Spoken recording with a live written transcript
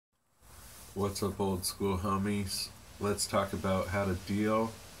What's up, old school homies? Let's talk about how to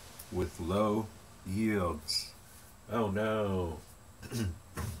deal with low yields. Oh no,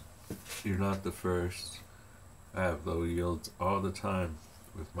 you're not the first. I have low yields all the time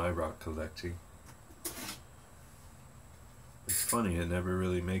with my rock collecting. It's funny, it never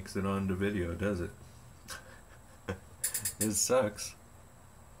really makes it onto video, does it? It sucks.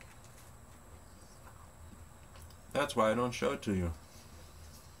 That's why I don't show it to you.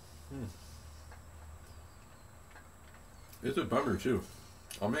 It's a bummer too.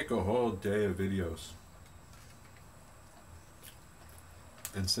 I'll make a whole day of videos.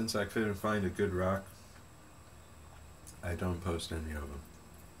 And since I couldn't find a good rock, I don't post any of them.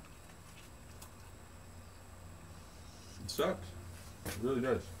 It sucks. It really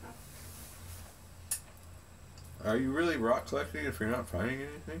does. Are you really rock collecting if you're not finding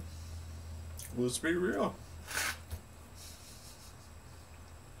anything? Let's be real.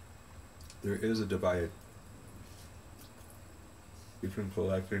 There is a divide between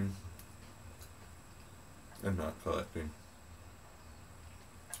collecting and not collecting.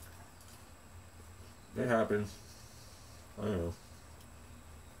 It happens. I know.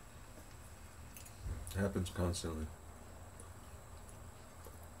 It happens constantly.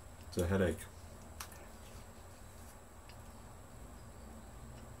 It's a headache.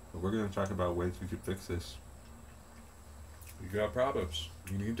 But we're going to talk about ways we could fix this. You got problems.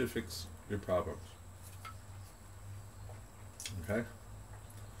 You need to fix your problems. Okay?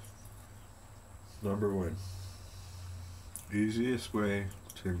 Number one. Easiest way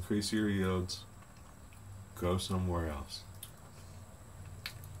to increase your yields, go somewhere else.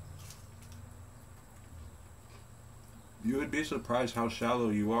 You would be surprised how shallow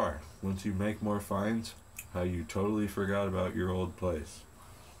you are once you make more finds, how you totally forgot about your old place.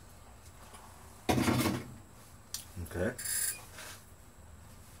 Okay?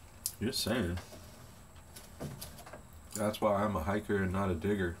 Just saying. That's why I'm a hiker and not a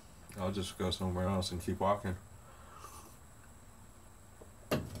digger. I'll just go somewhere else and keep walking.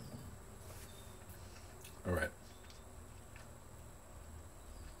 Alright.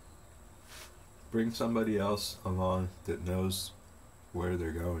 Bring somebody else along that knows where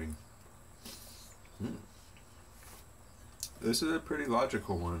they're going. This is a pretty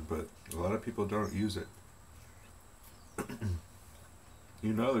logical one, but a lot of people don't use it.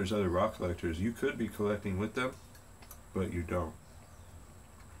 You know there's other rock collectors. You could be collecting with them, but you don't.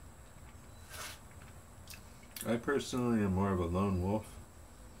 I personally am more of a lone wolf,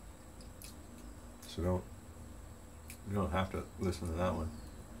 so you don't have to listen to that one.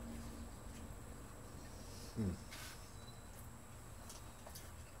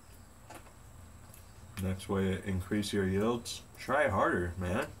 Next way to increase your yields, try harder,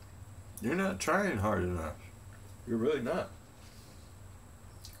 man. You're not trying hard enough. You're really not.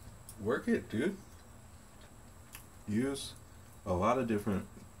 Work it, dude. Use a lot of different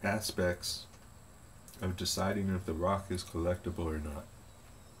aspects of deciding if the rock is collectible or not.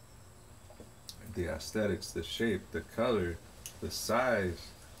 The aesthetics, the shape, the color, the size,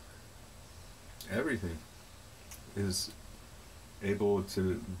 everything is able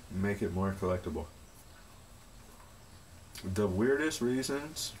to make it more collectible. The weirdest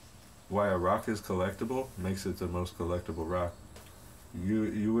reasons why a rock is collectible makes it the most collectible rock.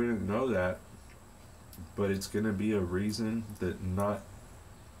 You wouldn't know that, but it's going to be a reason that not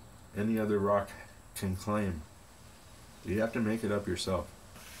any other rock can claim. You have to make it up yourself.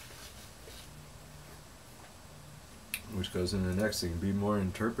 Which goes into the next thing, be more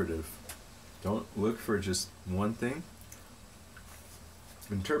interpretive. Don't look for just one thing.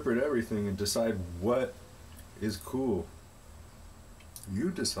 Interpret everything and decide what is cool.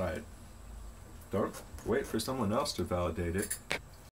 You decide. Don't wait for someone else to validate it.